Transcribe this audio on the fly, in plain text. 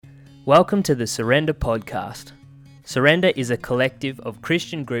Welcome to the Surrender podcast. Surrender is a collective of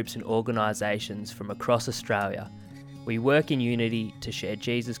Christian groups and organisations from across Australia. We work in unity to share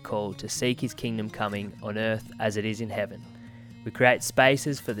Jesus' call to seek his kingdom coming on earth as it is in heaven. We create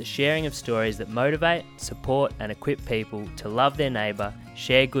spaces for the sharing of stories that motivate, support and equip people to love their neighbour,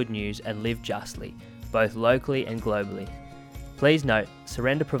 share good news and live justly, both locally and globally. Please note,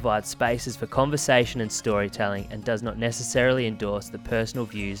 Surrender provides spaces for conversation and storytelling and does not necessarily endorse the personal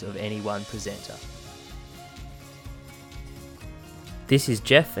views of any one presenter. This is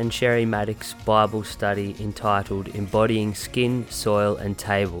Jeff and Sherry Maddox's Bible study entitled Embodying Skin, Soil and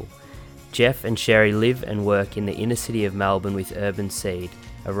Table. Jeff and Sherry live and work in the inner city of Melbourne with Urban Seed,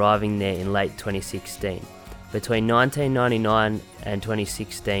 arriving there in late 2016. Between 1999 and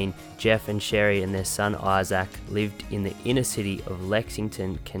 2016, Jeff and Sherry and their son Isaac lived in the inner city of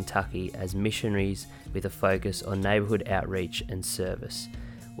Lexington, Kentucky as missionaries with a focus on neighbourhood outreach and service,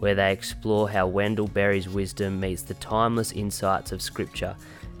 where they explore how Wendell Berry's wisdom meets the timeless insights of Scripture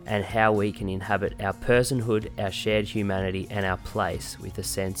and how we can inhabit our personhood, our shared humanity and our place with a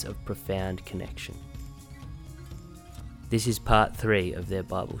sense of profound connection. This is part 3 of their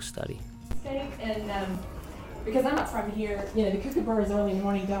Bible study. And because I'm not from here, the kookaburras early in the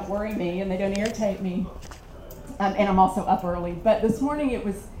morning don't worry me and they don't irritate me. And I'm also up early. But this morning it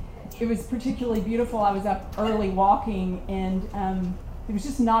was particularly beautiful. I was up early walking and there was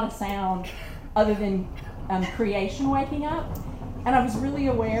just not a sound other than creation waking up. And I was really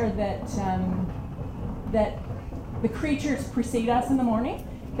aware that the creatures precede us in the morning.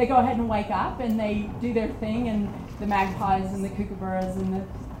 They go ahead and wake up and they do their thing, and the magpies and the kookaburras and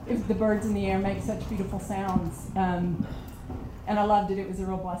the birds in the air make such beautiful sounds. And I loved it. It was a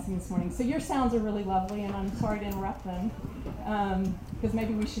real blessing this morning. So your sounds are really lovely, and I'm sorry to interrupt them, because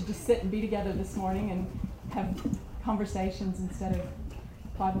maybe we should just sit and be together this morning and have conversations instead of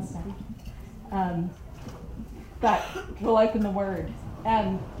Bible study. But we'll open the Word.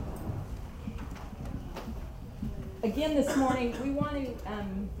 Again this morning, we want to,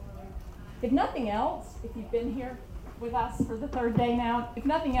 if nothing else, if you've been here with us for the third day now, if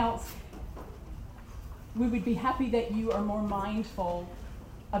nothing else, we would be happy that you are more mindful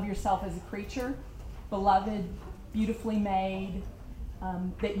of yourself as a creature, beloved, beautifully made,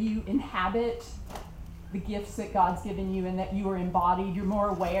 that you inhabit the gifts that God's given you and that you are embodied. You're more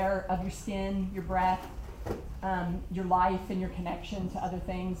aware of your skin, your breath, your life and your connection to other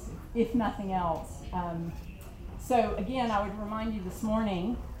things, if nothing else. So again, I would remind you this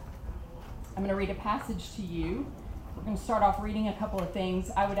morning, I'm going to read a passage to you. We're going to start off reading a couple of things.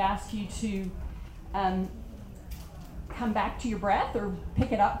 I would ask you to come back to your breath or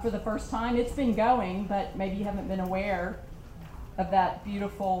pick it up for the first time. It's been going, but maybe you haven't been aware of that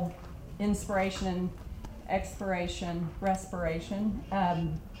beautiful inspiration and expiration, respiration.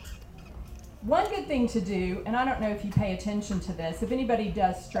 One good thing to do, and I don't know if you pay attention to this, if anybody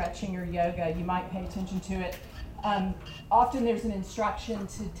does stretching or yoga, you might pay attention to it. Often there's an instruction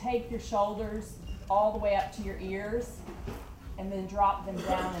to take your shoulders all the way up to your ears and then drop them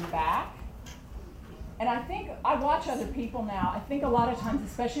down and back. And I watch other people now. I think a lot of times,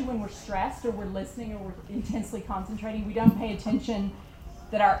 especially when we're stressed or we're listening or we're intensely concentrating, we don't pay attention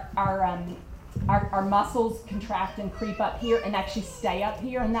that our muscles contract and creep up here and actually stay up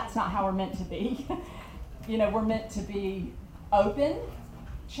here, and that's not how we're meant to be. We're meant to be open,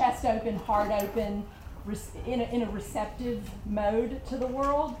 chest open, heart open, in a receptive mode to the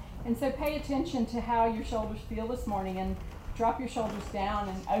world. And so pay attention to how your shoulders feel this morning and drop your shoulders down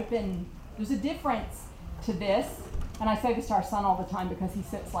and open. There's a difference to this, and I say this to our son all the time because he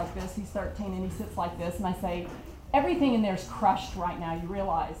sits like this. He's 13 and he sits like this, and I say, everything in there is crushed right now, you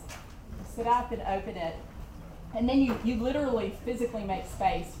realize. Sit up and open it, and then you literally physically make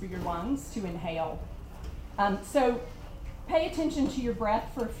space for your lungs to inhale. So pay attention to your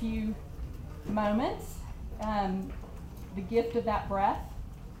breath for a few moments. The gift of that breath,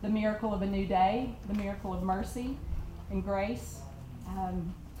 the miracle of a new day, the miracle of mercy and grace.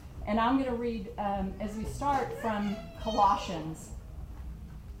 And I'm going to read, as we start, from Colossians,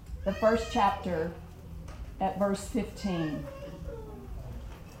 the first chapter at verse 15.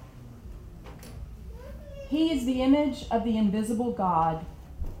 He is the image of the invisible God,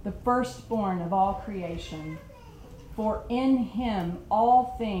 the firstborn of all creation. For in him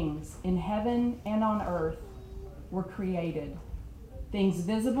all things in heaven and on earth were created, things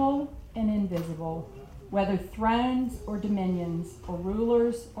visible and invisible, whether thrones or dominions or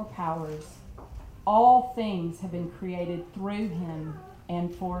rulers or powers. All things have been created through him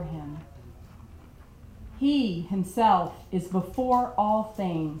and for him. He himself is before all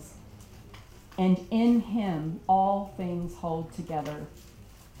things, and in him all things hold together.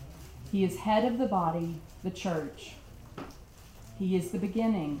 He is head of the body, the church. He is the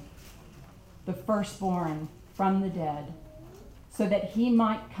beginning, the firstborn from the dead, so that he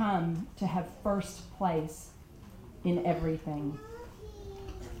might come to have first place in everything.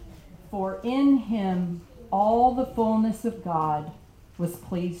 For in him all the fullness of God was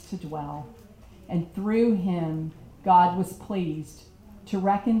pleased to dwell, and through him God was pleased to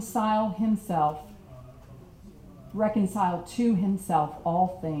reconcile to himself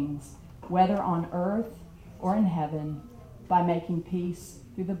all things, whether on earth or in heaven, by making peace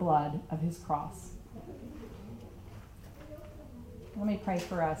through the blood of his cross. Let me pray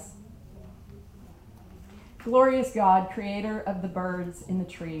for us. Glorious God, creator of the birds in the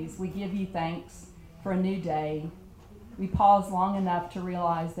trees, we give you thanks for a new day. We pause long enough to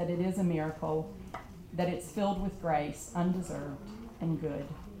realize that it is a miracle, that it's filled with grace, undeserved and good.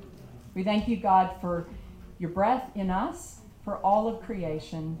 We thank you, God, for your breath in us, for all of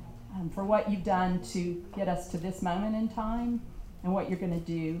creation, for what you've done to get us to this moment in time, and what you're going to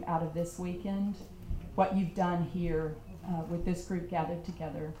do out of this weekend, what you've done here with this group gathered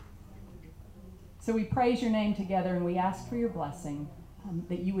together. So we praise your name together, and we ask for your blessing,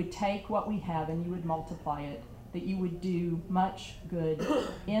 that you would take what we have and you would multiply it, that you would do much good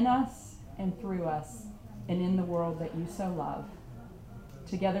in us and through us and in the world that you so love.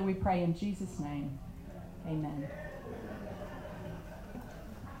 Together we pray in Jesus' name. Amen.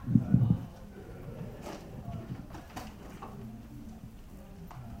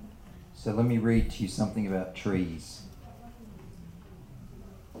 So let me read to you something about trees.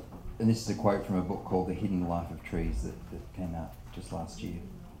 And this is a quote from a book called The Hidden Life of Trees that came out just last year.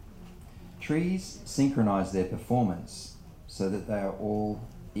 Trees synchronize their performance so that they are all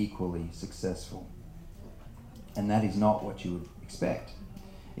equally successful. And that is not what you would expect.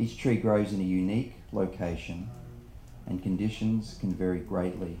 Each tree grows in a unique location, and conditions can vary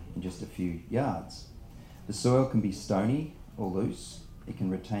greatly in just a few yards. The soil can be stony or loose. It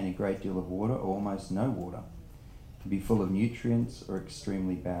can retain a great deal of water or almost no water. It can be full of nutrients or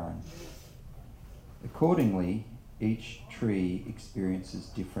extremely barren. Accordingly, each tree experiences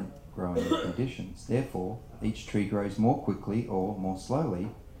different growing conditions. Therefore, each tree grows more quickly or more slowly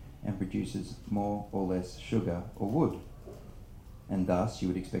and produces more or less sugar or wood. And thus, you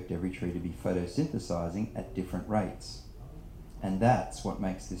would expect every tree to be photosynthesizing at different rates. And that's what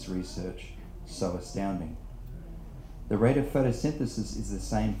makes this research so astounding. The rate of photosynthesis is the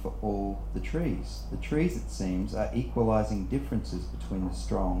same for all the trees. The trees, it seems, are equalizing differences between the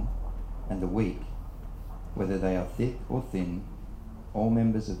strong and the weak. Whether they are thick or thin, all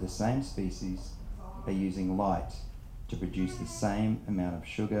members of the same species are using light to produce the same amount of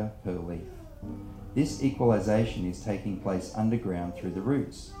sugar per leaf. This equalization is taking place underground through the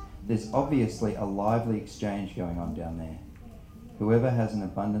roots. There's obviously a lively exchange going on down there. Whoever has an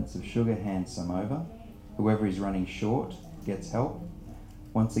abundance of sugar hands some over. Whoever is running short gets help.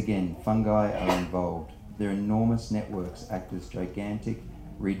 Once again, fungi are involved. Their enormous networks act as gigantic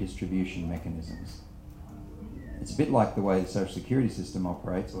redistribution mechanisms. It's a bit like the way the social security system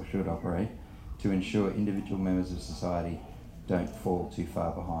operates, or should operate, to ensure individual members of society don't fall too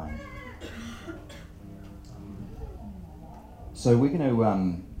far behind. So we're going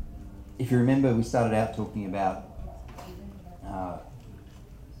to, if you remember, we started out talking about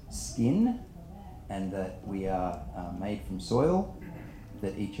skin, and that we are made from soil,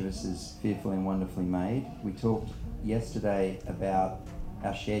 that each of us is fearfully and wonderfully made. We talked yesterday about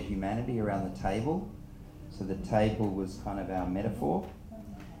our shared humanity around the table. So the table was kind of our metaphor.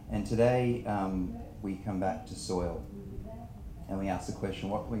 And today we come back to soil. And we ask the question,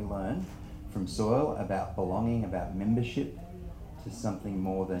 what can we learn from soil about belonging, about membership, to something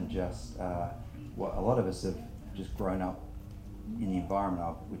more than just what a lot of us have just grown up in the environment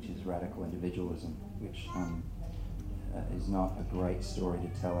of, which is radical individualism, which is not a great story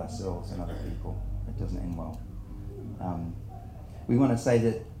to tell ourselves and other people. It doesn't end well. We want to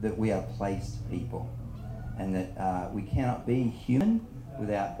say that we are placed people, and that we cannot be human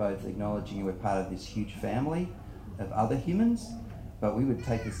without both acknowledging we're part of this huge family of other humans, but we would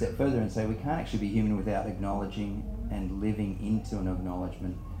take it a step further and say we can't actually be human without acknowledging and living into an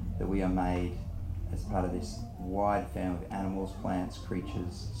acknowledgement that we are made as part of this wide family of animals, plants,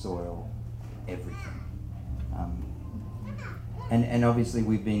 creatures, soil, everything. And obviously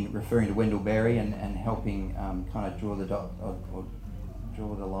we've been referring to Wendell Berry and helping kind of draw the dot or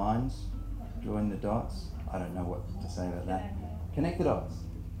draw the lines, join the dots. I don't know what to say about that. Connect the dots.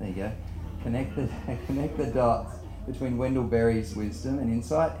 There you go. Connect the dots between Wendell Berry's wisdom and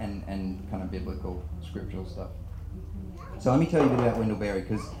insight and kind of biblical, scriptural stuff. So let me tell you a bit about Wendell Berry,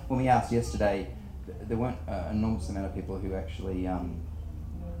 because when we asked yesterday, there weren't an enormous amount of people who actually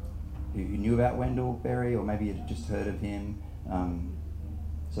who knew about Wendell Berry, or maybe had just heard of him.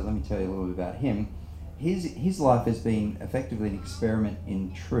 So let me tell you a little bit about him. His life has been effectively an experiment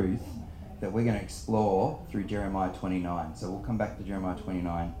in truth that we're going to explore through Jeremiah 29. So we'll come back to Jeremiah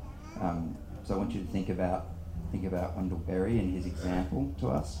 29. So I want you to think about Wendell Berry and his example to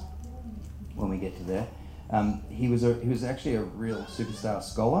us when we get to there. He was actually a real superstar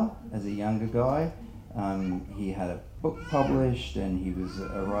scholar as a younger guy. He had a book published, and he was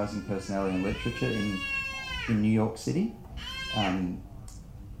a rising personality in literature in New York City.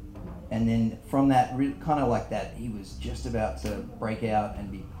 And then from that, kind of like that, he was just about to break out and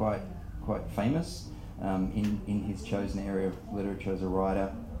be quite famous in his chosen area of literature as a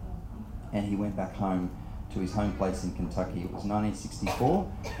writer. And he went back home to his home place in Kentucky. It was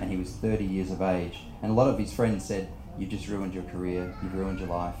 1964, and he was 30 years of age. And a lot of his friends said, "You just ruined your career, you've ruined your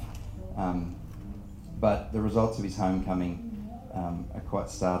life." But the results of his homecoming are quite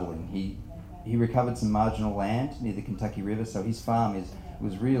startling. He recovered some marginal land near the Kentucky River, so his farm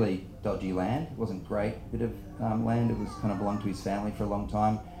was really dodgy land. It wasn't great bit of land. It was kind of belonged to his family for a long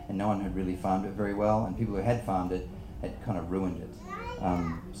time, and no one had really farmed it very well, and people who had farmed it had kind of ruined it.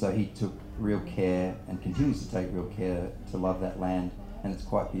 So he took real care, and continues to take real care, to love that land, and it's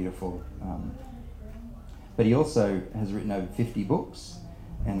quite beautiful. But he also has written over 50 books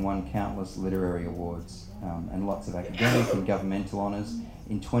and won countless literary awards, and lots of academic and governmental honours.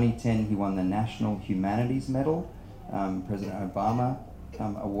 In 2010, he won the National Humanities Medal. President Obama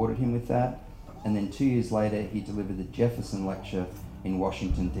awarded him with that. And then 2 years later, he delivered the Jefferson Lecture in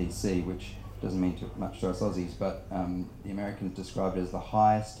Washington, D.C., which doesn't mean much to us Aussies, but the Americans described it as the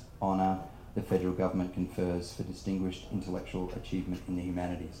highest honour the federal government confers for distinguished intellectual achievement in the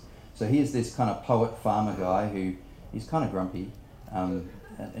humanities. So here's this kind of poet farmer guy who is kind of grumpy,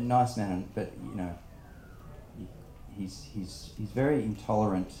 a nice man, but you know, he's very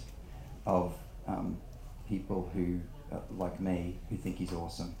intolerant of people who like me, who think he's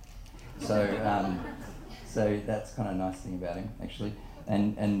awesome. So that's kind of a nice thing about him, actually.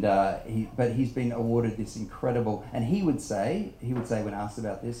 But he's been awarded this incredible, and he would say when asked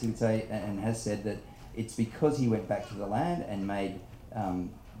about this, he would say, and has said, that it's because he went back to the land and made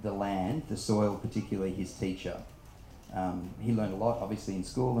the soil particularly, his teacher. He learned a lot, obviously, in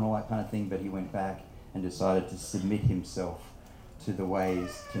school and all that kind of thing, but he went back and decided to submit himself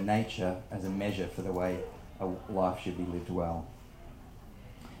to nature as a measure for the way a life should be lived well.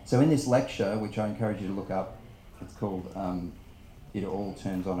 So in this lecture, which I encourage you to look up, it's called It All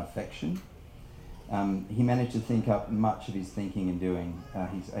Turns on Affection. He managed to think up much of his thinking and doing.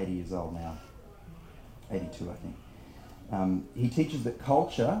 He's 80 years old now, 82 I think. He teaches that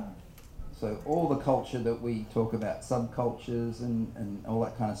culture, so all the culture that we talk about, subcultures and all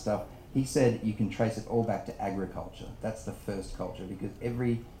that kind of stuff, he said you can trace it all back to agriculture. That's the first culture, because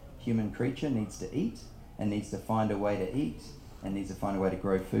every human creature needs to eat and needs to find a way to eat and needs to find a way to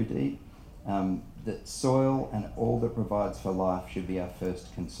grow food to eat. That soil and all that provides for life should be our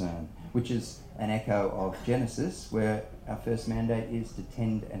first concern, which is an echo of Genesis, where our first mandate is to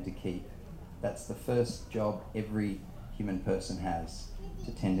tend and to keep. That's the first job every human person has,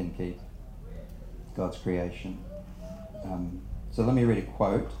 to tend and keep God's creation. So let me read a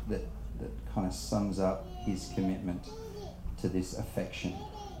quote that kind of sums up his commitment to this affection.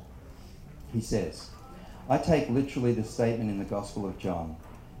 He says, "I take literally the statement in the Gospel of John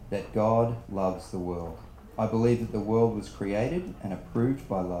that God loves the world. I believe that the world was created and approved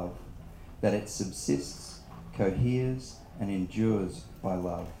by love, that it subsists, coheres, and endures by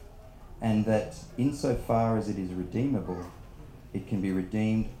love, and that insofar as it is redeemable, it can be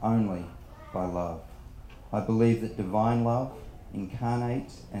redeemed only by love. I believe that divine love,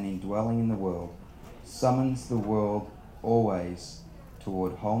 incarnate and indwelling in the world, summons the world always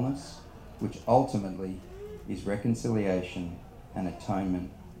toward wholeness, which ultimately is reconciliation and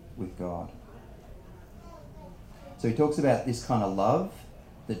atonement with God." So he talks about this kind of love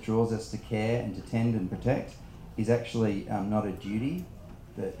that draws us to care and to tend and protect is actually not a duty,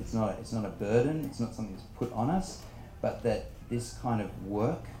 that it's not a burden, it's not something that's put on us, but that this kind of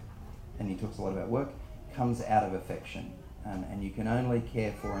work, and he talks a lot about work, comes out of affection. And you can only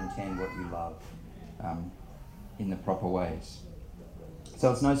care for and tend what you love in the proper ways.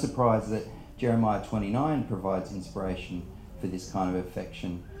 So it's no surprise that Jeremiah 29 provides inspiration for this kind of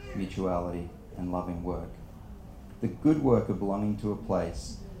affection, mutuality, and loving work. The good work of belonging to a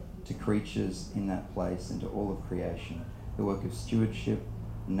place, to creatures in that place, and to all of creation. The work of stewardship,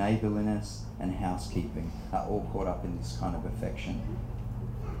 neighbourliness, and housekeeping are all caught up in this kind of affection.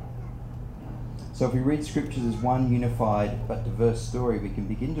 So if we read scriptures as one unified but diverse story, we can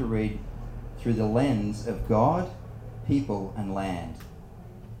begin to read through the lens of God, people, and land.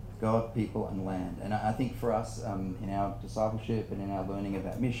 God, people, and land. And I think for us, in our discipleship and in our learning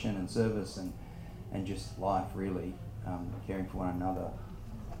about mission and service and just life, really, caring for one another,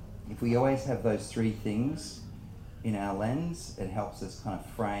 if we always have those three things in our lens, it helps us kind of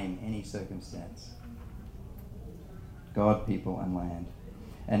frame any circumstance. God, people, and land.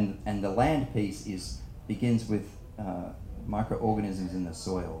 And the land piece begins with microorganisms in the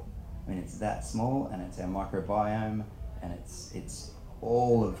soil. I mean, it's that small, and it's our microbiome, and it's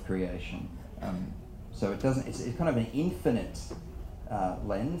all of creation. So it's kind of an infinite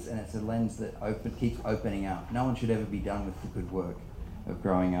lens, and it's a lens that keeps opening up. No one should ever be done with the good work of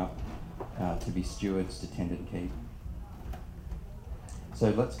growing up to be stewards, to tend and keep. So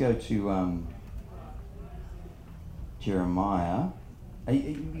let's go to Jeremiah. Are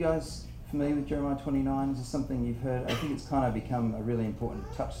you guys familiar with Jeremiah 29? Is this something you've heard? I think it's kind of become a really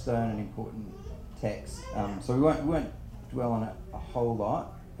important touchstone and important text. So we won't dwell on it a whole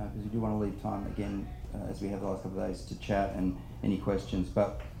lot because we do want to leave time again as we have the last couple of days to chat and any questions.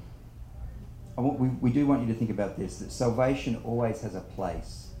 But we do want you to think about this, that salvation always has a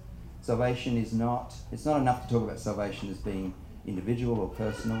place. Salvation it's not enough to talk about salvation as being individual or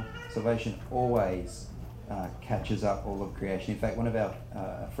personal. Salvation always catches up all of creation. In fact, one of our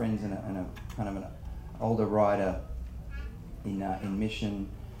friends and a kind of an older writer in mission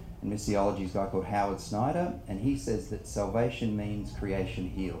and missiology is a guy called Howard Snyder, and he says that salvation means creation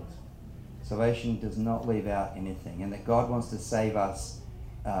healed. Salvation does not leave out anything, and that God wants to save us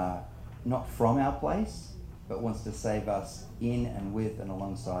not from our place, but wants to save us in and with and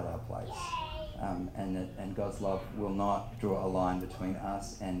alongside our place. And God's love will not draw a line between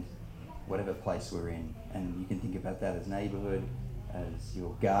us and whatever place we're in. And you can think about that as neighbourhood, as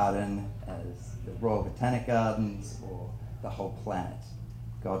your garden, as the Royal Botanic Gardens, or the whole planet.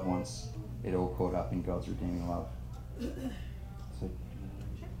 God wants it all caught up in God's redeeming love. So,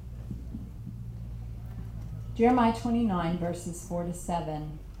 Jeremiah 29, verses 4 to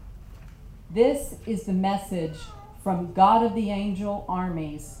 7. This is the message from God of the angel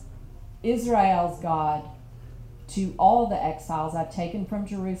armies, Israel's God, to all the exiles I've taken from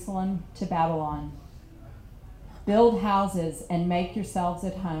Jerusalem to Babylon. Build houses and make yourselves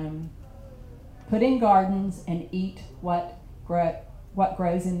at home. Put in gardens and eat what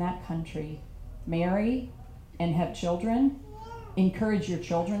grows in that country. Marry and have children. Encourage your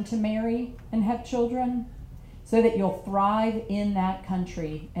children to marry and have children, so that you'll thrive in that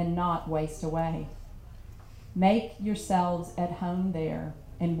country and not waste away. Make yourselves at home there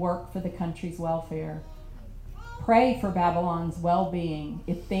and work for the country's welfare. Pray for Babylon's well-being.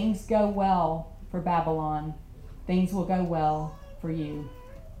 If things go well for Babylon, things will go well for you.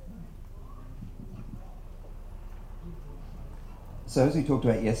 So as we talked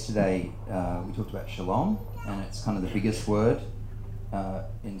about yesterday, we talked about shalom, and it's kind of the biggest word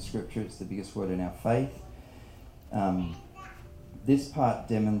in Scripture. It's the biggest word in our faith. This part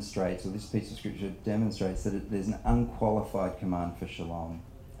demonstrates, or this piece of Scripture demonstrates, that there's an unqualified command for shalom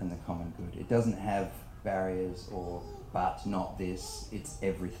and the common good. It doesn't have barriers or but not this. It's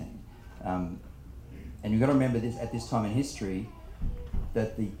everything. And you've got to remember this at this time in history,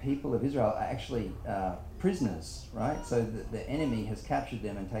 that the people of Israel are actually prisoners, right? So the enemy has captured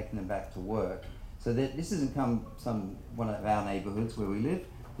them and taken them back to work. So that this isn't one of our neighbourhoods where we live.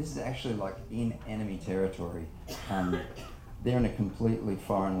 This is actually like in enemy territory. They're in a completely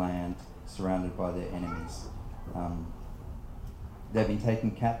foreign land, surrounded by their enemies. They've been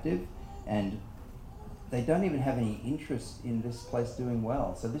taken captive, and they don't even have any interest in this place doing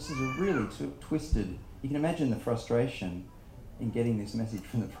well. So this is a really twisted. You can imagine the frustration in getting this message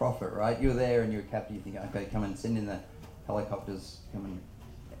from the prophet, right? You're there and you're a captive. You think, okay, come and send in the helicopters, come and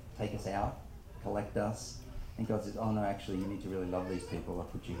take us out, collect us. And God says, oh no, actually, you need to really love these people.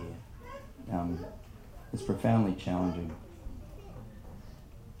 I put you here. It's profoundly challenging.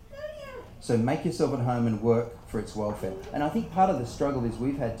 So make yourself at home and work for its welfare. And I think part of the struggle is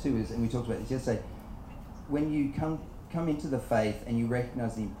we've had too is, and we talked about this yesterday, when you come into the faith and you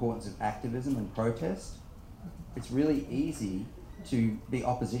recognise the importance of activism and protest, it's really easy to be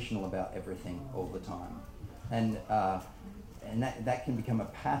oppositional about everything all the time. And that can become a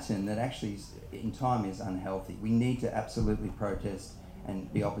pattern that actually in time is unhealthy. We need to absolutely protest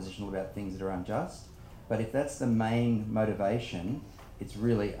and be oppositional about things that are unjust. But if that's the main motivation, it's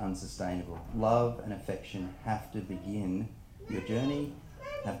really unsustainable. Love and affection have to begin your journey,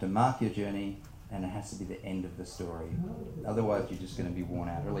 have to mark your journey, and it has to be the end of the story. Otherwise, you're just going to be worn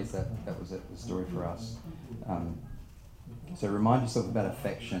out. Or at least that was the story for us. So remind yourself about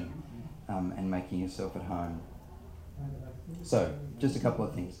affection and making yourself at home. So, just a couple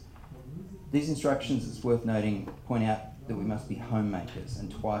of things. These instructions, it's worth noting, point out that we must be homemakers,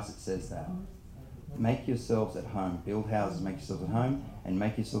 and twice it says that. Make yourselves at home. Build houses, make yourselves at home, and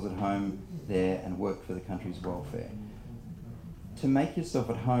make yourselves at home there and work for the country's welfare. To make yourself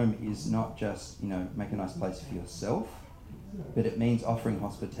at home is not just, make a nice place for yourself, but it means offering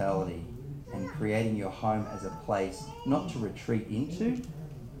hospitality and creating your home as a place not to retreat into,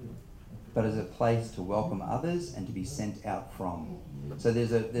 but as a place to welcome others and to be sent out from. So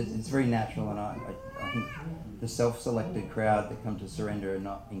it's very natural, and I think the self-selected crowd that come to Surrender are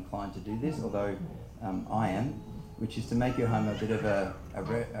not inclined to do this, although I am, which is to make your home a bit of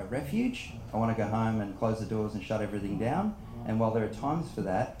a refuge. I want to go home and close the doors and shut everything down. And while there are times for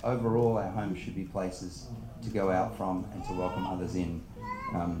that, overall our homes should be places to go out from and to welcome others in.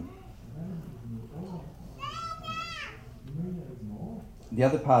 The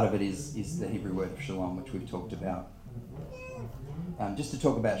other part of it is the Hebrew word of shalom, which we've talked about. Just to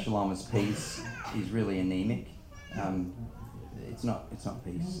talk about shalom as peace is really anemic. It's not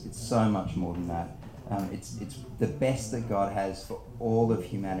peace. It's so much more than that. It's the best that God has for all of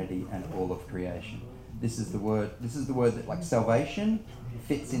humanity and all of creation. This is the word that, like, salvation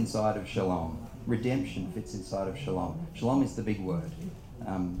fits inside of shalom. Redemption fits inside of shalom. Shalom is the big word.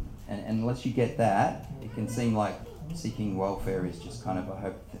 And unless you get that, it can seem like seeking welfare is just kind of, I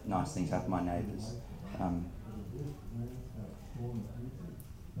hope that nice things happen to my neighbours.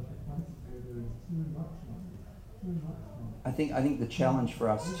 I think the challenge for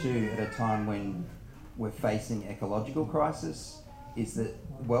us too, at a time when we're facing ecological crisis, is that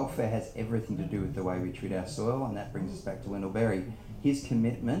welfare has everything to do with the way we treat our soil, and that brings us back to Wendell Berry. His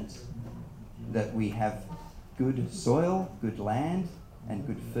commitment that we have good soil, good land, and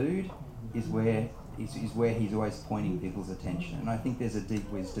good food is where he's always pointing people's attention. And I think there's a deep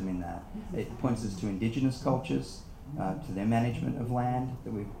wisdom in that. It points us to indigenous cultures, to their management of land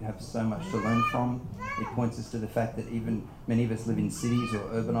that we have so much to learn from. It points us to the fact that even many of us live in cities or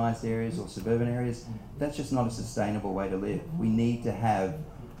urbanised areas or suburban areas. That's just not a sustainable way to live. We need to have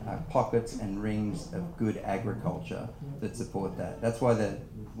pockets and rings of good agriculture that support that. That's why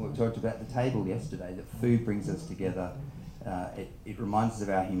we talked about the table yesterday, that food brings us together. It reminds us of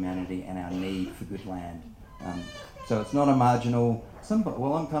our humanity and our need for good land. So it's not a marginal, I'm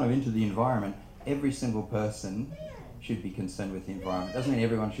kind of into the environment. Every single person should be concerned with the environment. Doesn't mean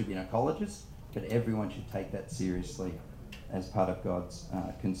everyone should be an ecologist, but everyone should take that seriously as part of God's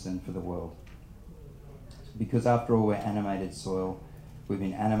concern for the world. Because after all, we're animated soil. We've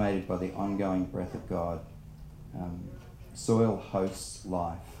been animated by the ongoing breath of God. Soil hosts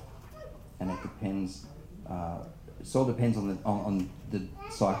life, and it depends. Soil depends on the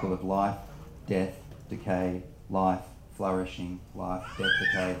cycle of life, death, decay, life, flourishing, life, death,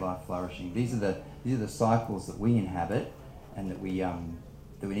 decay, life, flourishing. These are the cycles that we inhabit, and that we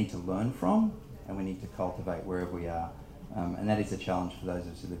need to learn from, and we need to cultivate wherever we are. And that is a challenge for those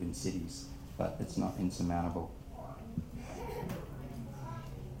of us who live in cities, but it's not insurmountable.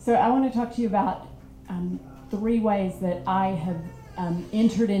 So I want to talk to you about 3 ways that I have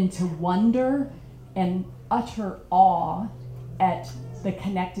entered into wonder and utter awe at the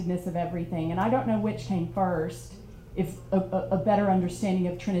connectedness of everything. And I don't know which came first, if a better understanding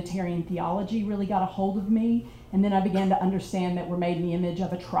of Trinitarian theology really got a hold of me, and then I began to understand that we're made in the image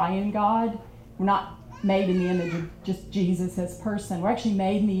of a triune God. We're not made in the image of just Jesus as person. We're actually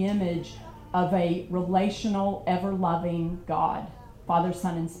made in the image of a relational, ever-loving God, Father,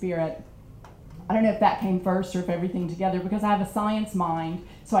 Son, and Spirit. I don't know if that came first or if everything together, because I have a science mind,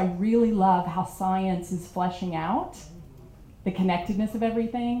 so I really love how science is fleshing out the connectedness of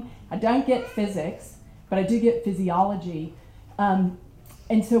everything. I don't get physics, but I do get physiology. And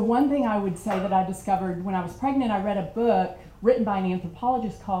so one thing I would say that I discovered when I was pregnant, I read a book written by an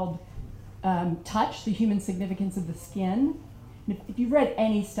anthropologist called Touch, the Human Significance of the Skin. And if you've read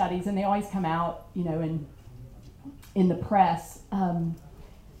any studies, and they always come out, in the press,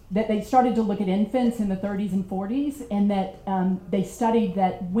 that they started to look at infants in the 30s and 40s, and that they studied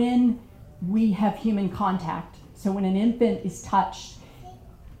that when we have human contact, so when an infant is touched,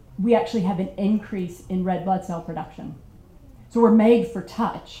 we actually have an increase in red blood cell production. So we're made for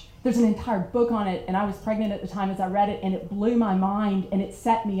touch. There's an entire book on it, and I was pregnant at the time as I read it, and it blew my mind, and it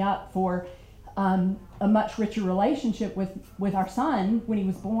set me up for a much richer relationship with our son when he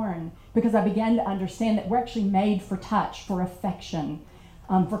was born, because I began to understand that we're actually made for touch, for affection,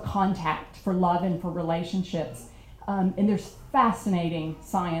 for contact, for love, and for relationships. And there's fascinating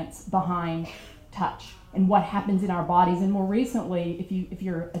science behind touch and what happens in our bodies. And more recently, if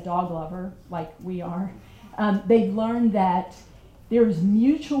you're a dog lover like we are, they've learned that there's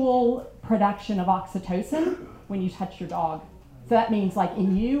mutual production of oxytocin when you touch your dog. So that means like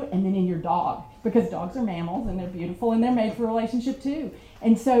in you and then in your dog. because dogs are mammals and they're beautiful and they're made for relationship too.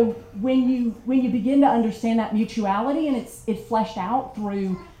 And so when you begin to understand that mutuality, and it's fleshed out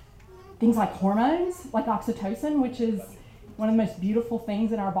through things like hormones, like oxytocin, which is one of the most beautiful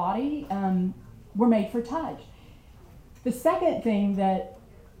things in our body, we're made for touch. The second thing that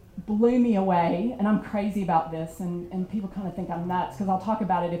blew me away, and I'm crazy about this, and people kind of think I'm nuts because I'll talk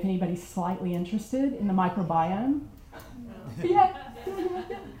about it if anybody's slightly interested in the microbiome. Yeah,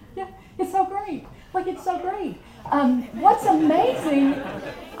 it's so great. Like, it's so great. What's amazing,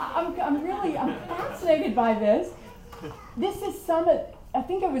 I'm fascinated by this. This is I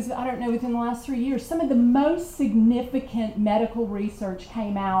think it was, I don't know, within the last 3 years, some of the most significant medical research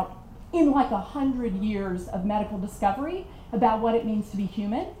came out in like 100 years of medical discovery about what it means to be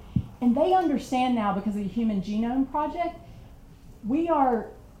human. And they understand now, because of the Human Genome Project, we are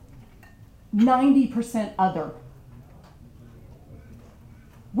 90% other.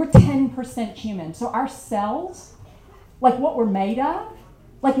 We're 10% human. So our cells, like what we're made of,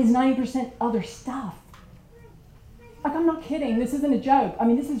 like is 90% other stuff. Like, I'm not kidding. This isn't a joke. I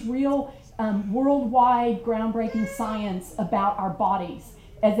mean, this is real worldwide groundbreaking science about our bodies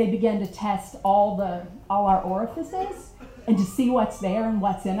as they begin to test all our orifices and to see what's there and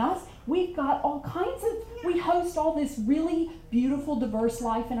what's in us. We've got all kinds we host all this really beautiful, diverse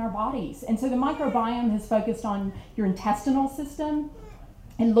life in our bodies. And so the microbiome has focused on your intestinal system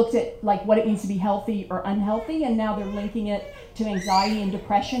and looked at like what it means to be healthy or unhealthy, and now they're linking it to anxiety and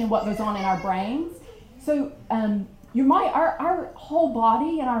depression and what goes on in our brains. So our whole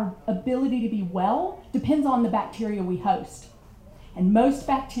body and our ability to be well depends on the bacteria we host. And most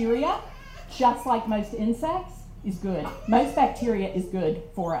bacteria, just like most insects, is good. Most bacteria is good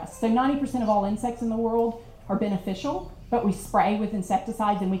for us. So 90% of all insects in the world are beneficial, but we spray with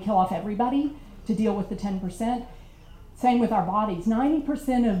insecticides and we kill off everybody to deal with the 10%. Same with our bodies.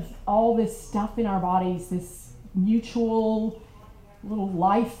 90% of all this stuff in our bodies, this mutual little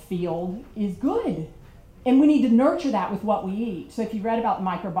life field, is good. And we need to nurture that with what we eat. So if you read about the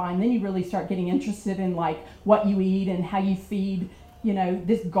microbiome, then you really start getting interested in like what you eat and how you feed,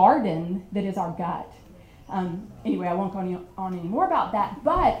 this garden that is our gut. Anyway, I won't go on any more about that,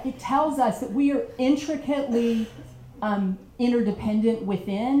 but it tells us that we are intricately interdependent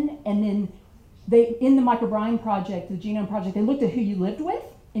within, and then in the microbiome project, the genome project, they looked at who you lived with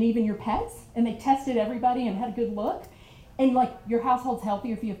and even your pets, and they tested everybody and had a good look. And like, your household's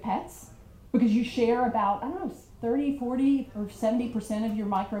healthier if you have pets, because you share about, 30, 40, or 70% of your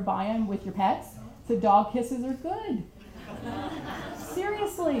microbiome with your pets. So dog kisses are good.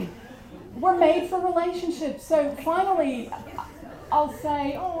 Seriously. We're made for relationships. So finally, I'll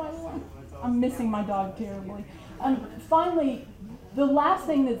say, I'm missing my dog terribly. Finally, the last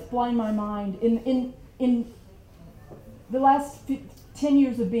thing that's blown my mind, in the last 10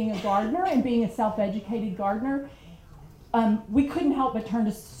 years of being a gardener and being a self-educated gardener, we couldn't help but turn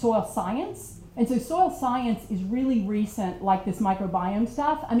to soil science. And so soil science is really recent, like this microbiome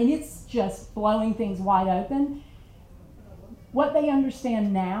stuff. I mean, it's just blowing things wide open. What they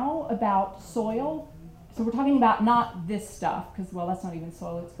understand now about soil, so we're talking about not this stuff, because, well, that's not even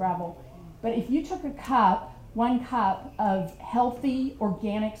soil, it's gravel. But if you took one cup of healthy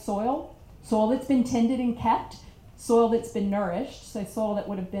organic soil that's been tended and kept, soil that's been nourished, so soil that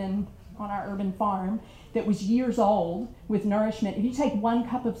would have been on our urban farm, that was years old with nourishment, if you take 1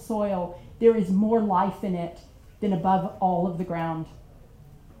 cup of soil, there is more life in it than above all of the ground.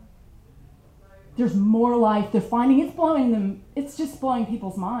 There's more life. They're finding it's just blowing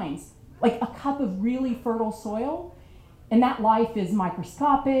people's minds. Like a cup of really fertile soil, and that life is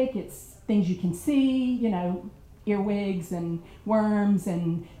microscopic. It's things you can see, earwigs and worms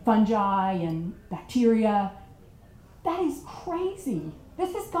and fungi and bacteria. That is crazy.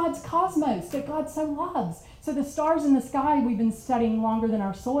 This is God's cosmos that God so loves. So the stars in the sky we've been studying longer than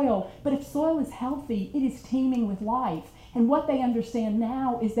our soil, but if soil is healthy, it is teeming with life. And what they understand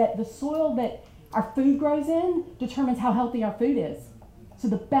now is that the soil that our food grows in determines how healthy our food is. So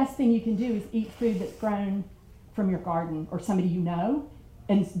the best thing you can do is eat food that's grown from your garden or somebody you know,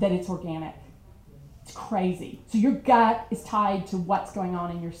 and that it's organic. It's crazy. So your gut is tied to what's going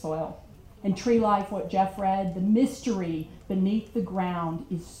on in your soil. And tree life, what Jeff read, the mystery beneath the ground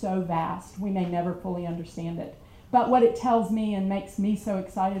is so vast, we may never fully understand it. But what it tells me and makes me so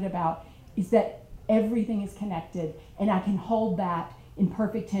excited about is that everything is connected, and I can hold that in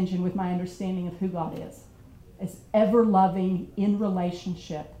perfect tension with my understanding of who God is. As ever-loving, in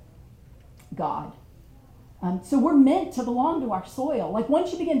relationship God. So we're meant to belong to our soil. Like,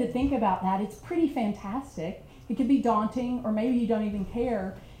 once you begin to think about that, it's pretty fantastic. It can be daunting, or maybe you don't even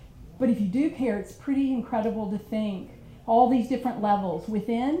care. But if you do care, it's pretty incredible to think all these different levels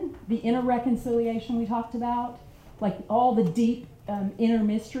within the inner reconciliation we talked about, like all the deep inner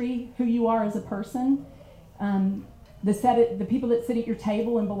mystery, who you are as a person, the people that sit at your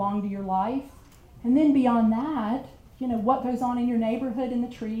table and belong to your life. And then beyond that, what goes on in your neighborhood, in the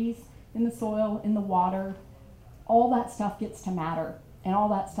trees, in the soil, in the water, all that stuff gets to matter. And all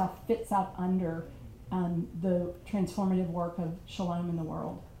that stuff fits up under the transformative work of Shalom in the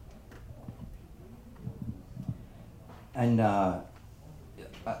world. And I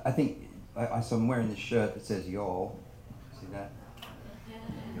think, so I'm wearing this shirt that says y'all. See that?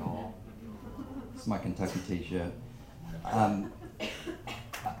 Y'all. It's my Kentucky t-shirt.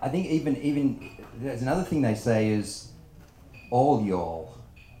 I think even there's another thing they say is all y'all.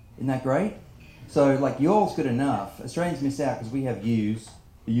 Isn't that great? So like y'all's good enough. Australians miss out because we have yous.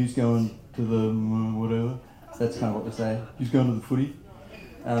 The yous going to the whatever. That's kind of what we say. Yous going to the footy.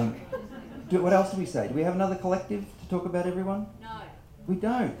 What else do we say? Do we have another collective to talk about everyone? No. We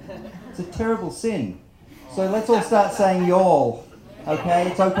don't. It's a terrible sin. So let's all start saying y'all. Okay?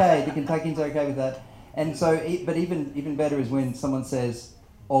 It's okay. The Kentuckians are okay with that. And so, but even better is when someone says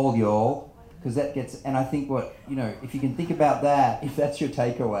all y'all, because that gets, and I think if you can think about that, if that's your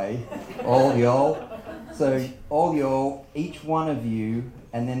takeaway, all y'all. So all y'all, each one of you,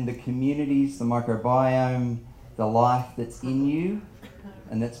 and then the communities, the microbiome, the life that's in you,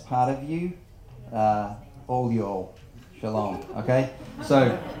 and that's part of you, all y'all. Shalom, okay?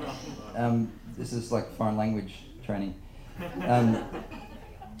 So, this is like foreign language training.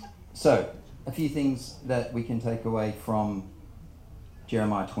 So, a few things that we can take away from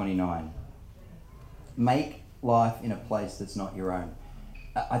Jeremiah 29. Make life in a place that's not your own.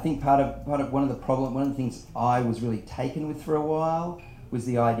 I think part of one of the things I was really taken with for a while was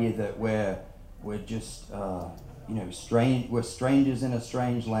the idea that we're just we're strangers in a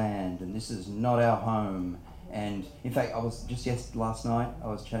strange land, and this is not our home. And in fact, I was last night I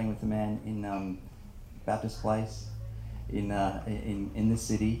was chatting with a man in Baptist Place in the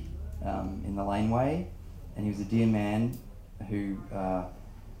city, in the laneway, and he was a dear man who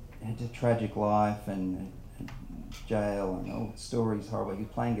had a tragic life and jail and all stories horrible. He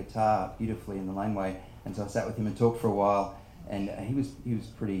was playing guitar beautifully in the laneway, and so I sat with him and talked for a while. And he was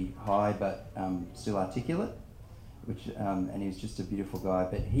pretty high, but still articulate, and he was just a beautiful guy.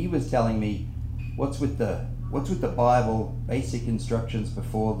 But he was telling me, what's with the Bible basic instructions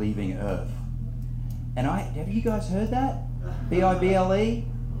before leaving Earth? And have you guys heard that? BIBLE,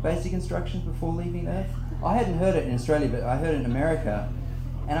 basic instructions before leaving Earth. I hadn't heard it in Australia, but I heard it in America,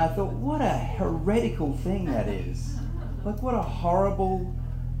 and I thought, what a heretical thing that is. Like, what a horrible.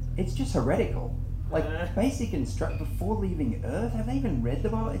 It's just heretical. Like, basic before leaving Earth. Have they even read the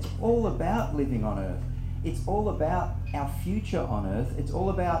Bible? It's all about living on Earth. It's all about our future on Earth. It's all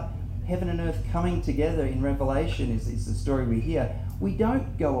about heaven and earth coming together in Revelation is the story we hear. We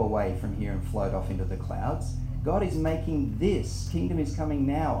don't go away from here and float off into the clouds. God is making this. Kingdom is coming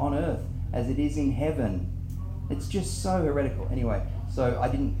now on earth as it is in heaven. It's just so heretical. Anyway, so I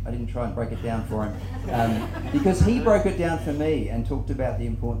didn't try and break it down for him because he broke it down for me and talked about the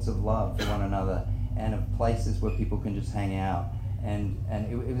importance of love for one another and of places where people can just hang out. And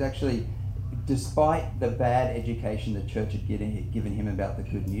it was actually, despite the bad education the church had given him about the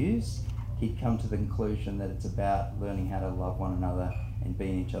good news, he'd come to the conclusion that it's about learning how to love one another and be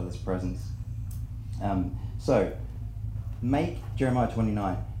in each other's presence. So, make Jeremiah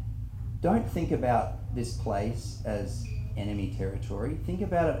 29. Don't think about this place as enemy territory. Think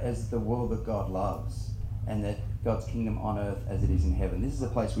about it as the world that God loves and that God's kingdom on earth as it is in heaven. This is a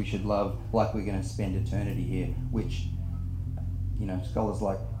place we should love like we're going to spend eternity here, which, scholars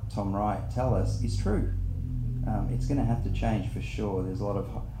like Tom Wright tell us is true. It's going to have to change for sure. There's a lot of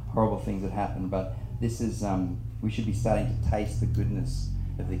horrible things that happen, but this is, we should be starting to taste the goodness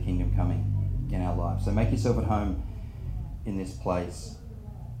of the kingdom coming in our lives. So make yourself at home in this place.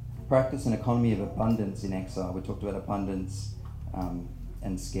 Practice an economy of abundance in exile. We talked about abundance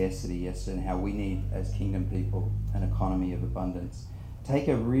and scarcity yesterday and how we need, as kingdom people, an economy of abundance. Take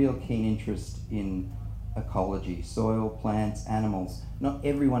a real keen interest in ecology, soil, plants, animals. Not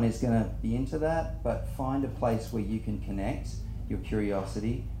everyone is going to be into that, but find a place where you can connect your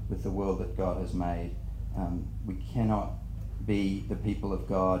curiosity with the world that God has made. We cannot be the people of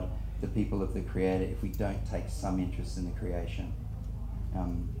God, the people of the Creator, if we don't take some interest in the creation.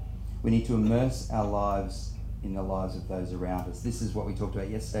 We need to immerse our lives in the lives of those around us. This is what we talked about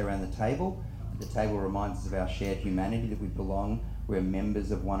yesterday around the table. The table reminds us of our shared humanity, that we belong, we're members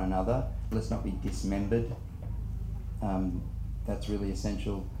of one another. Let's not be dismembered. That's really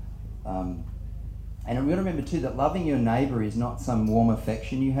essential. And we've got to remember too that loving your neighbour is not some warm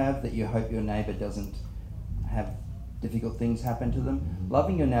affection you have that you hope your neighbour doesn't have difficult things happen to them.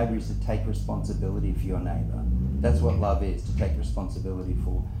 Loving your neighbour is to take responsibility for your neighbour. That's what love is, to take responsibility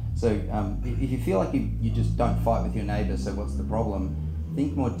for. So if you feel like you just don't fight with your neighbour, so what's the problem?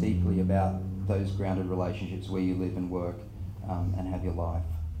 Think more deeply about those grounded relationships where you live and work and have your life.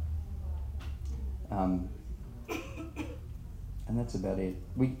 And that's about it.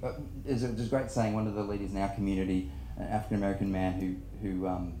 There's a great saying, one of the leaders in our community, an African American man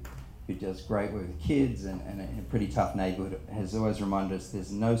who does great work with kids and a pretty tough neighbourhood, has always reminded us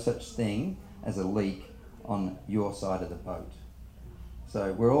there's no such thing as a leak on your side of the boat.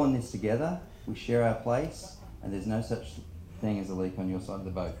 So we're all in this together, we share our place, and there's no such thing as a leak on your side of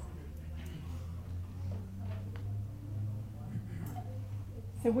the boat.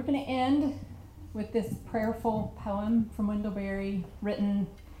 So we're going to end with this prayerful poem from Wendell Berry, written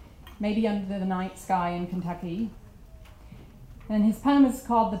maybe under the night sky in Kentucky. And his poem is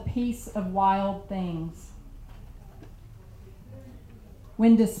called The Peace of Wild Things.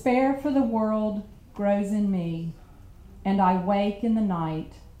 When despair for the world grows in me, and I wake in the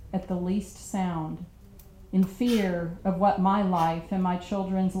night at the least sound, in fear of what my life and my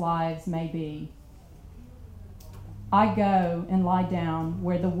children's lives may be, I go and lie down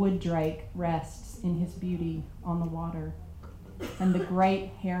where the wood drake rests in his beauty on the water, and the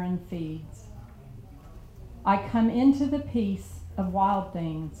great heron feeds. I come into the peace of wild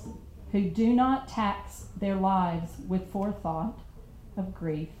things who do not tax their lives with forethought of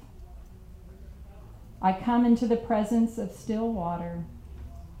grief. I come into the presence of still water,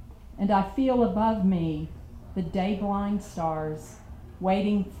 and I feel above me the day-blind stars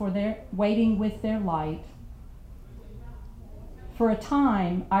waiting with their light. For a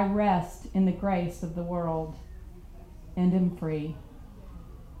time I rest in the grace of the world and am free.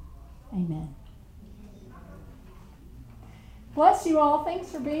 Amen. Bless you all. Thanks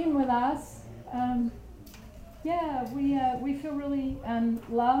for being with us. We feel really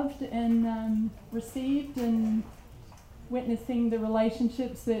loved and received, and witnessing the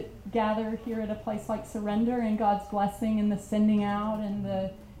relationships that gather here at a place like Surrender, and God's blessing and the sending out and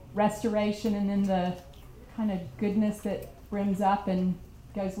the restoration, and then the kind of goodness that brims up and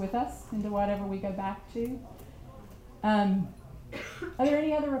goes with us into whatever we go back to. Are there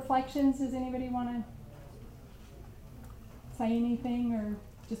any other reflections? Does anybody want to say anything, or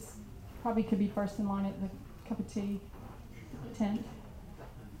just probably could be first in line at the cup of tea tent?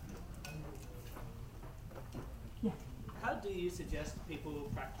 Yeah. How do you suggest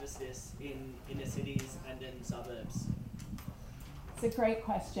people practice this in inner cities and in suburbs? It's a great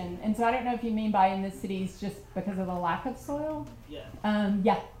question. And so I don't know if you mean by in the cities just because of the lack of soil. Yeah.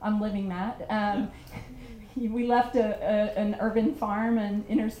 I'm living that. We left an urban farm, an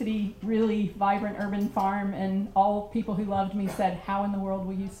inner city, really vibrant urban farm, and all people who loved me said, how in the world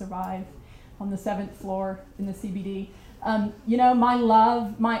will you survive on the 7th floor in the CBD? My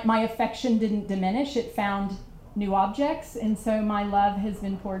love, my affection didn't diminish. It found new objects, and so my love has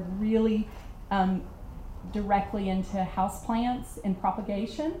been poured really directly into houseplants and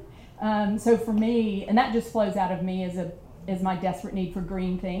propagation. So for me, and that just flows out of me as my desperate need for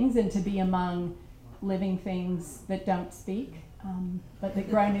green things and to be among living things that don't speak, but that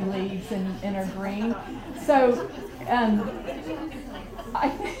grow new leaves and are green. So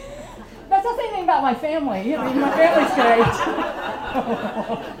that's not saying anything about my family. I mean, my family's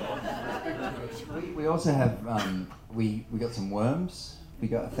great. We also have, we got some worms. We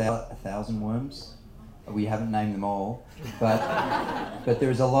got 1,000 worms. We haven't named them all, but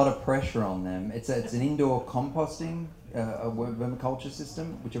there is a lot of pressure on them. It's an indoor composting vermiculture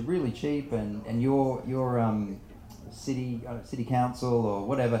system, which are really cheap, and your city council or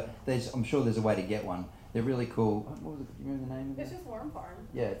whatever. I'm sure there's a way to get one. They're really cool. What was it? Do you remember the name of it? It's just Worm Farm.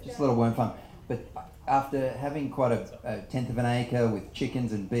 Yeah, just a little worm farm. But after having quite a tenth of an acre with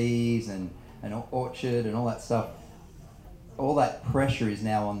chickens and bees and an orchard and all that stuff, all that pressure is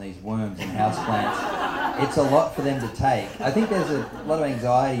now on these worms and houseplants. It's a lot for them to take. I think there's a lot of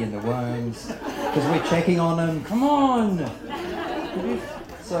anxiety in the worms because we're checking on them. Come on!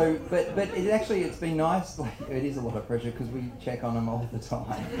 So, but it's been nice. Like, it is a lot of pressure because we check on them all the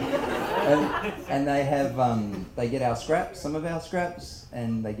time. And they have, they get our scraps, some of our scraps,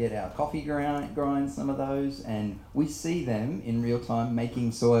 and they get our coffee grinds, some of those, and we see them in real time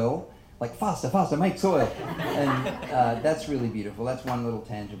making soil. Like, faster, make soil. And that's really beautiful. That's one little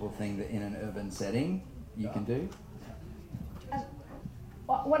tangible thing that in an urban setting you can do.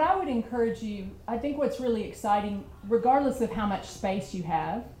 What I would encourage you, I think what's really exciting, regardless of how much space you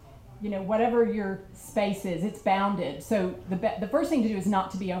have, whatever your space is, it's bounded. So the first thing to do is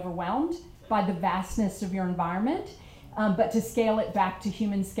not to be overwhelmed by the vastness of your environment, but to scale it back to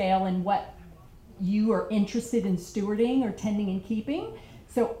human scale and what you are interested in stewarding or tending and keeping.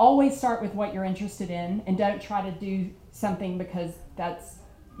 So always start with what you're interested in, and don't try to do something because that's,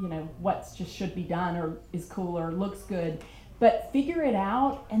 what just should be done or is cool or looks good. But figure it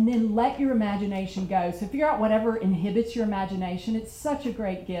out and then let your imagination go. So figure out whatever inhibits your imagination. It's such a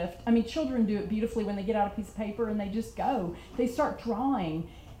great gift. I mean, children do it beautifully when they get out a piece of paper and they just go. They start drawing.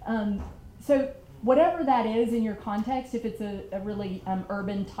 So whatever that is in your context, if it's a really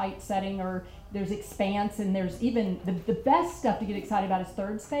urban type setting, or there's expanse, and there's even the best stuff to get excited about is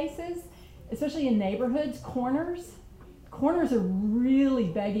third spaces, especially in neighborhoods. Corners are really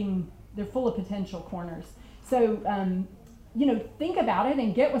begging, they're full of potential corners. So, think about it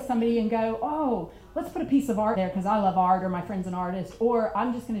and get with somebody and go, oh, let's put a piece of art there because I love art, or my friend's an artist, or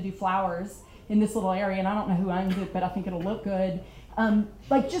I'm just going to do flowers in this little area and I don't know who owns it, but I think it'll look good.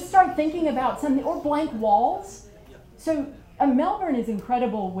 Just start thinking about something, or blank walls. So Melbourne is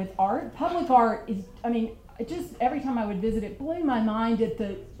incredible with art. Public art is, just every time I would visit, it blew my mind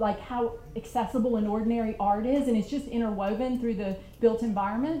at how accessible and ordinary art is, and it's just interwoven through the built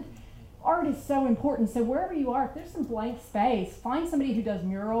environment. Art is so important. So wherever you are, if there's some blank space, find somebody who does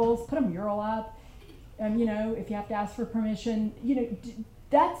murals, put a mural up. If you have to ask for permission,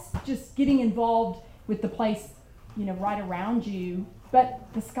 that's just getting involved with the place, right around you.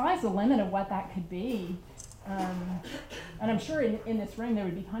 But the sky's the limit of what that could be. And I'm sure in this room there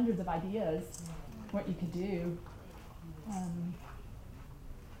would be hundreds of ideas what you could do.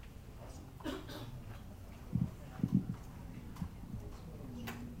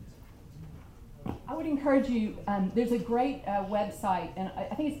 I would encourage you, there's a great website, and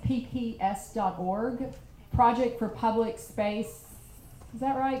I think it's pps.org, Project for Public Space, is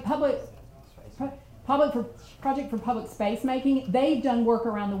that right? Project for Public Space Making. They've done work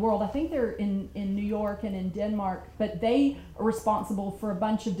around the world. I think they're in New York and in Denmark, but they are responsible for a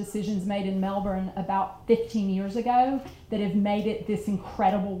bunch of decisions made in Melbourne about 15 years ago that have made it this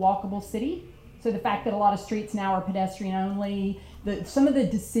incredible walkable city. So the fact that a lot of streets now are pedestrian only, some of the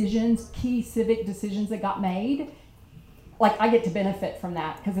decisions, key civic decisions that got made, I get to benefit from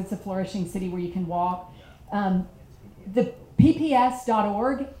that because it's a flourishing city where you can walk. The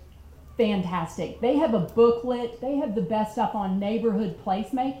pps.org, fantastic. They have a booklet. They have the best stuff on neighborhood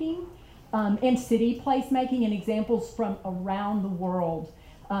placemaking and city placemaking and examples from around the world.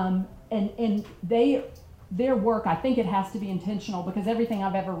 And their work, I think it has to be intentional because everything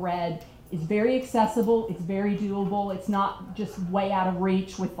I've ever read is very accessible, it's very doable, it's not just way out of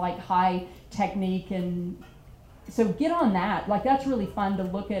reach with high technique. And so get on that. That's really fun to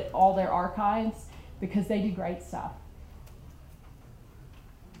look at all their archives because they do great stuff.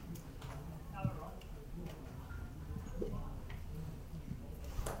 Can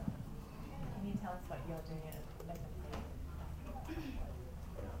you tell us what you're doing at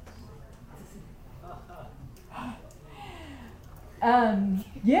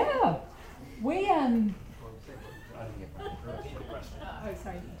Yeah. We oh,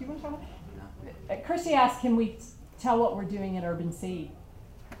 sorry. Do you want to talk? Kirsty asked, can we tell what we're doing at Urban Seed?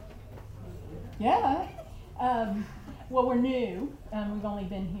 Yeah. Well, we're new. We've only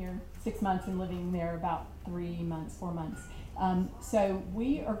been here 6 months and living there about 4 months. So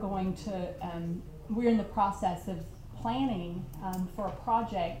we are going to, we're in the process of planning for a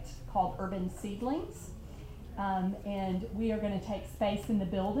project called Urban Seedlings. And we are going to take space in the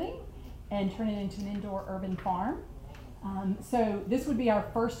building and turn it into an indoor urban farm. So this would be our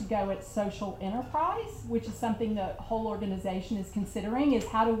first go at social enterprise, which is something the whole organization is considering, is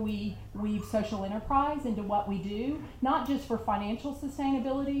how do we weave social enterprise into what we do, not just for financial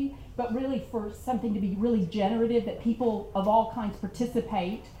sustainability, but really for something to be really generative, that people of all kinds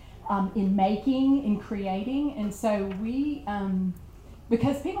participate in making, in creating. And so we,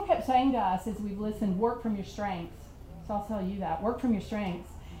 because people kept saying to us as we've listened, work from your strengths. So I'll tell you that, work from your strengths.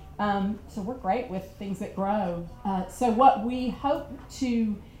 So we're great with things that grow. So what we hope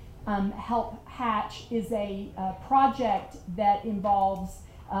to help hatch is a project that involves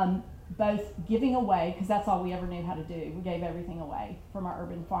both giving away, because that's all we ever knew how to do. We gave everything away from our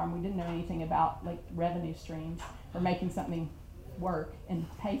urban farm. We didn't know anything about revenue streams or making something work and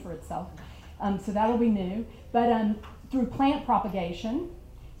pay for itself. So that'll be new. But through plant propagation,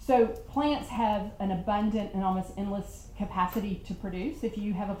 so plants have an abundant and almost endless capacity to produce. If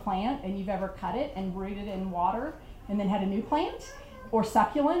you have a plant and you've ever cut it and rooted it in water and then had a new plant, or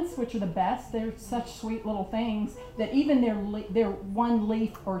succulents, which are the best, they're such sweet little things that even their one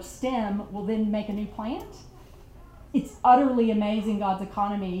leaf or stem will then make a new plant. It's utterly amazing, God's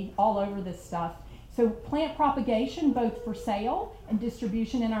economy all over this stuff. So plant propagation, both for sale and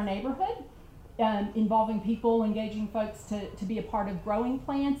distribution in our neighborhood, involving people, engaging folks to be a part of growing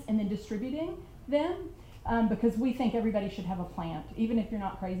plants and then distributing them because we think everybody should have a plant. Even if you're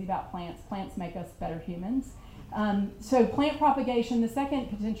not crazy about plants, plants make us better humans. So plant propagation, the second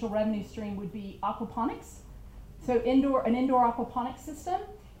potential revenue stream would be aquaponics. So an indoor aquaponics system.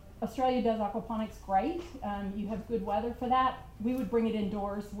 Australia does aquaponics great. You have good weather for that. We would bring it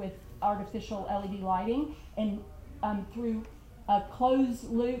indoors with artificial LED lighting and through a closed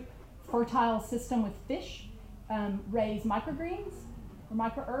loop fertile system with fish, raise microgreens or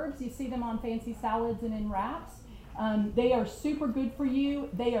microherbs. You see them on fancy salads and in wraps. They are super good for you.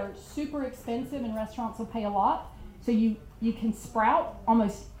 They are super expensive and restaurants will pay a lot. So you can sprout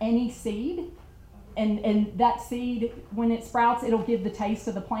almost any seed. And that seed, when it sprouts, it'll give the taste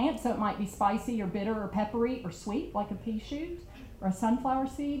of the plant. So it might be spicy or bitter or peppery or sweet, like a pea shoot or a sunflower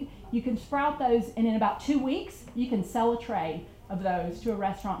seed. You can sprout those, and in about 2 weeks, you can sell a tray of those to a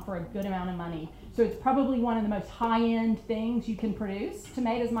restaurant for a good amount of money. So it's probably one of the most high-end things you can produce.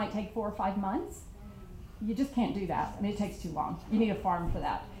 Tomatoes might take 4 or 5 months. You just can't do that. I mean, it takes too long. You need a farm for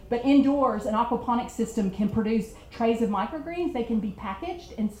that. But indoors, an aquaponic system can produce trays of microgreens. They can be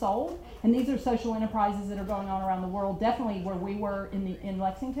packaged and sold. And these are social enterprises that are going on around the world. Definitely where we were in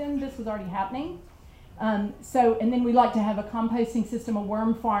Lexington, this was already happening. And then we like to have a composting system, a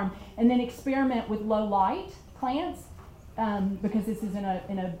worm farm, and then experiment with low light plants because this is in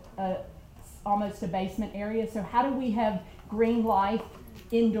a almost a basement area. So how do we have green life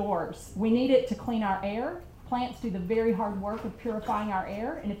indoors? We need it to clean our air. Plants do the very hard work of purifying our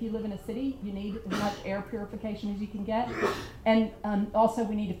air, and if you live in a city, you need as much air purification as you can get. And also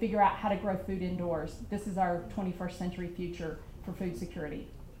we need to figure out how to grow food indoors. This is our 21st century future for food security.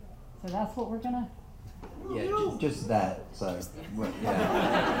 So that's what we're gonna... Yeah, just that. So, well, yeah.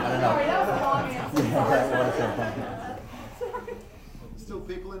 I don't know. Sorry, that was a long answer. Yeah, that was Still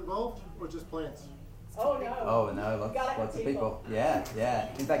people involved, or just plants? Oh no. Oh no, lots of people. Yeah.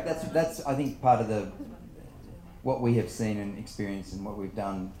 In fact, that's I think part of what we have seen and experienced and what we've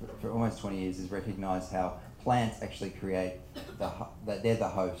done for almost 20 years is recognise how plants actually create they're the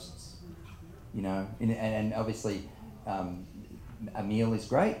hosts, you know, and obviously a meal is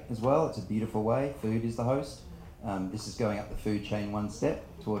great as well. It's a beautiful way. Food is the host. This is going up the food chain one step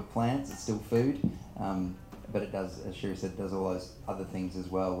toward plants. It's still food, but it does, as Sherry said, does all those other things as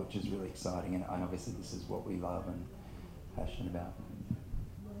well, which is really exciting. And obviously this is what we love and passionate about.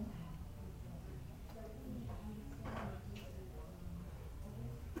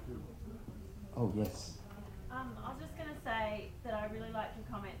 Oh, yes. I was just going to say that I really liked your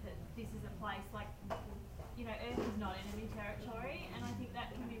comment that this is a place like, you know, Earth is not enemy territory, and I think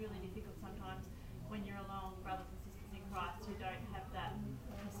that can be really difficult sometimes when you're along brothers and sisters in Christ who don't have that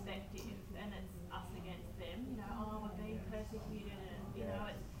perspective, and it's us against them, you know, oh, we're being persecuted, and, you know,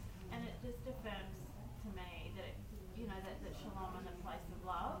 and it just affirms to me that, you know, that Shalom and the place of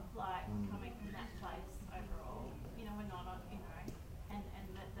love, like coming from that place overall, you know, we're not on, you know, and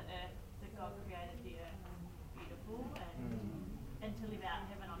that the earth, that God created the earth beautiful, and to live out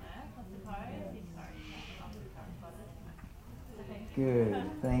heaven on earth, I suppose. Good,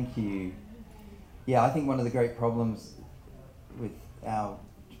 thank you. Yeah, I think one of the great problems with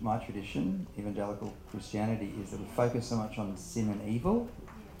my tradition, evangelical Christianity, is that we focus so much on sin and evil,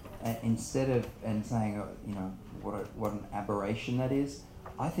 instead of saying, you know, what an aberration that is.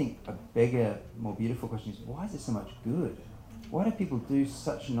 I think a bigger, more beautiful question is, why is there so much good? Why do people do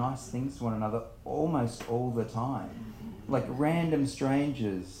such nice things to one another almost all the time? Like random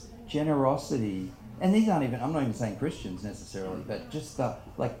strangers, generosity, and these aren't even, I'm not even saying Christians necessarily, but just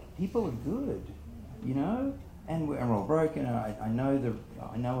people are good, you know? And we're all broken, and I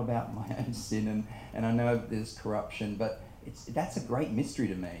know about my own sin, and I know there's corruption, but that's a great mystery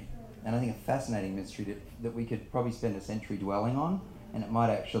to me, and I think a fascinating mystery that we could probably spend a century dwelling on, and it might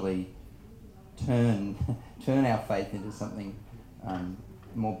actually turn our faith into something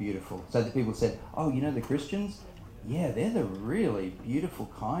more beautiful. So that people said, oh, you know the Christians? Yeah, they're the really beautiful,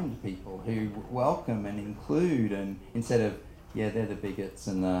 kind people who welcome and include, and instead of, yeah, they're the bigots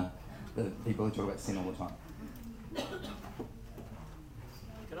and the people who talk about sin all the time.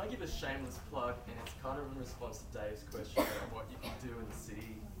 Can I give a shameless plug? And it's kind of in response to Dave's question about what you can do in the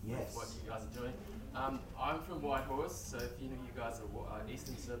city with what you guys are doing. I'm from Whitehorse, so if you guys are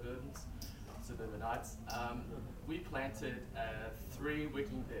eastern suburbanites, we planted 3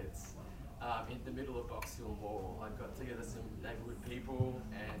 wicking beds in the middle of Box Hill Mall. I got together some neighbourhood people,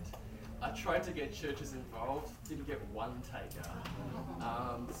 and I tried to get churches involved, didn't get one taker.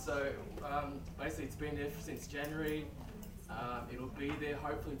 Basically it's been there since January. It'll be there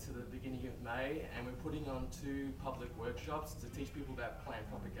hopefully to the beginning of May, and we're putting on 2 public workshops to teach people about plant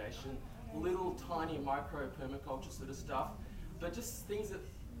propagation, little tiny micro permaculture sort of stuff, but just things that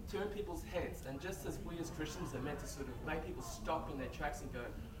turn people's heads. And just as we as Christians are meant to sort of make people stop in their tracks and go,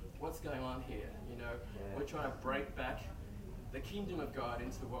 what's going on here? You know, we're trying to break back the kingdom of God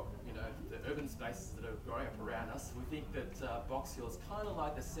into what, you know, the urban spaces that are growing up around us. We think that Box Hill is kind of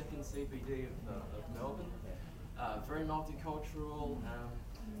like the second CBD of Melbourne, very multicultural.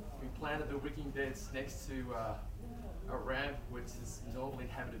 We planted the wicking beds next to a ramp which is normally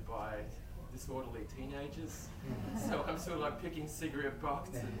inhabited by disorderly teenagers. So I'm sort of like picking cigarette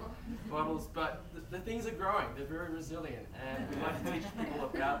box and bottles, but the things are growing. They're very resilient, and we like to teach people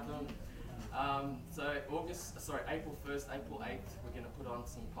about them. So April 1st, April 8th, we're going to put on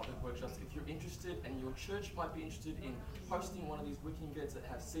some public workshops. If you're interested, and your church might be interested in hosting one of these wicking beds that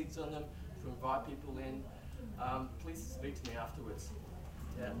have seats on them to invite people in, please speak to me afterwards.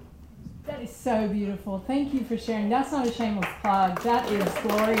 Yeah. That is so beautiful. Thank you for sharing. That's not a shameless plug. That is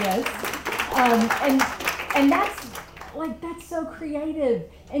glorious. And that's so creative.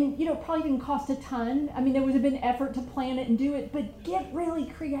 And you know, it probably didn't cost a ton. I mean, there would have been effort to plan it and do it, but get really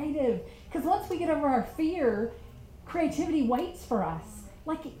creative. Because once we get over our fear, creativity waits for us.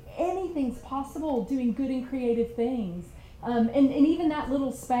 Like anything's possible doing good and creative things. And even that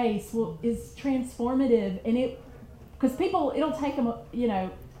little space is transformative. And because it'll take them, you know,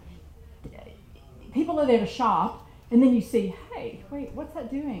 people are there to shop, and then you see, hey, wait, what's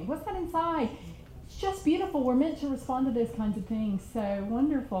that doing? What's that inside? It's just beautiful. We're meant to respond to those kinds of things. So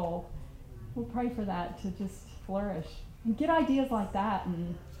wonderful. We'll pray for that to just flourish. And get ideas like that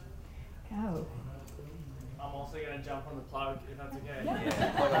and go. I'm also going to jump on the plug, if that's okay.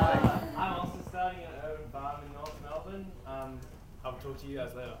 Yeah. I'm also starting an urban farm in North Melbourne. I'll talk to you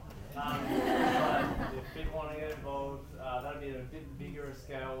guys later. But if people want to get involved, that'll be at a bit bigger a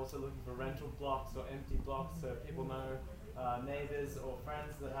scale. Also looking for rental blocks or empty blocks, so people know neighbours or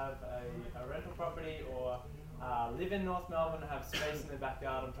friends that have a rental property or live in North Melbourne and have space in their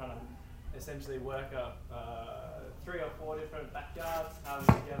backyard. I'm trying to essentially work up 3 or 4 different backyards, have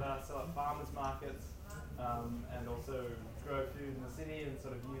them together, sell at farmers markets, and also grow food in the city and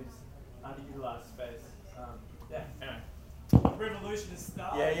sort of use underutilised space. Anyway. Revolution is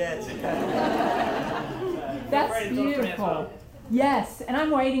starting. That's beautiful. Yes, and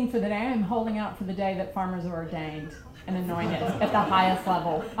I'm waiting for the day. I'm holding out for the day that farmers are ordained and anointed at the highest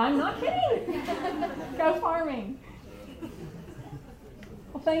level. I'm not kidding. Go farming.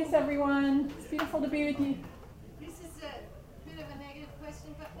 Well, thanks everyone. It's beautiful to be with you. This is a bit of a negative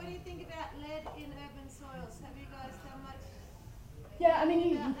question, but what do you think about lead in urban soils? Have you guys done much? Yeah, I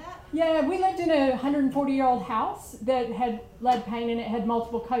mean, we lived in a 140-year-old house that had lead paint and it had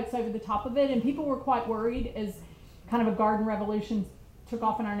multiple coats over the top of it, and people were quite worried as kind of a garden revolution took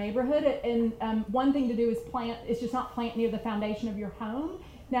off in our neighborhood. And one thing to do is just not plant near the foundation of your home.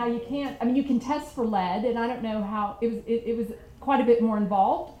 Now you can test for lead, and I don't know how, it was quite a bit more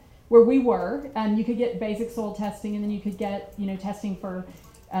involved where we were. You could get basic soil testing, and then you could get, testing for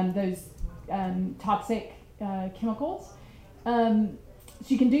those toxic chemicals. So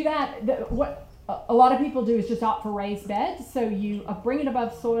you can do that. What a lot of people do is just opt for raised beds. So you bring it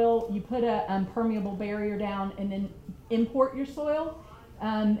above soil, you put a permeable barrier down, and then import your soil,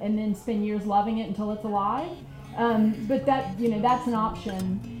 and then spend years loving it until it's alive. But that's an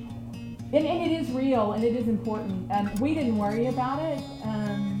option. And it is real, and it is important. We didn't worry about it.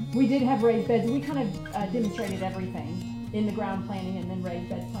 We did have raised beds. We kind of demonstrated everything in the ground planting and then raised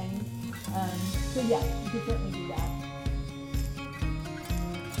bed planting. So yeah, you could certainly do that.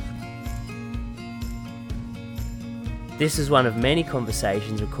 This is one of many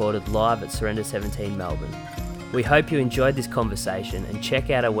conversations recorded live at Surrender 17 Melbourne. We hope you enjoyed this conversation, and check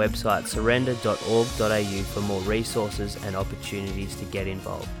out our website surrender.org.au for more resources and opportunities to get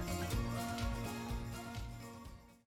involved.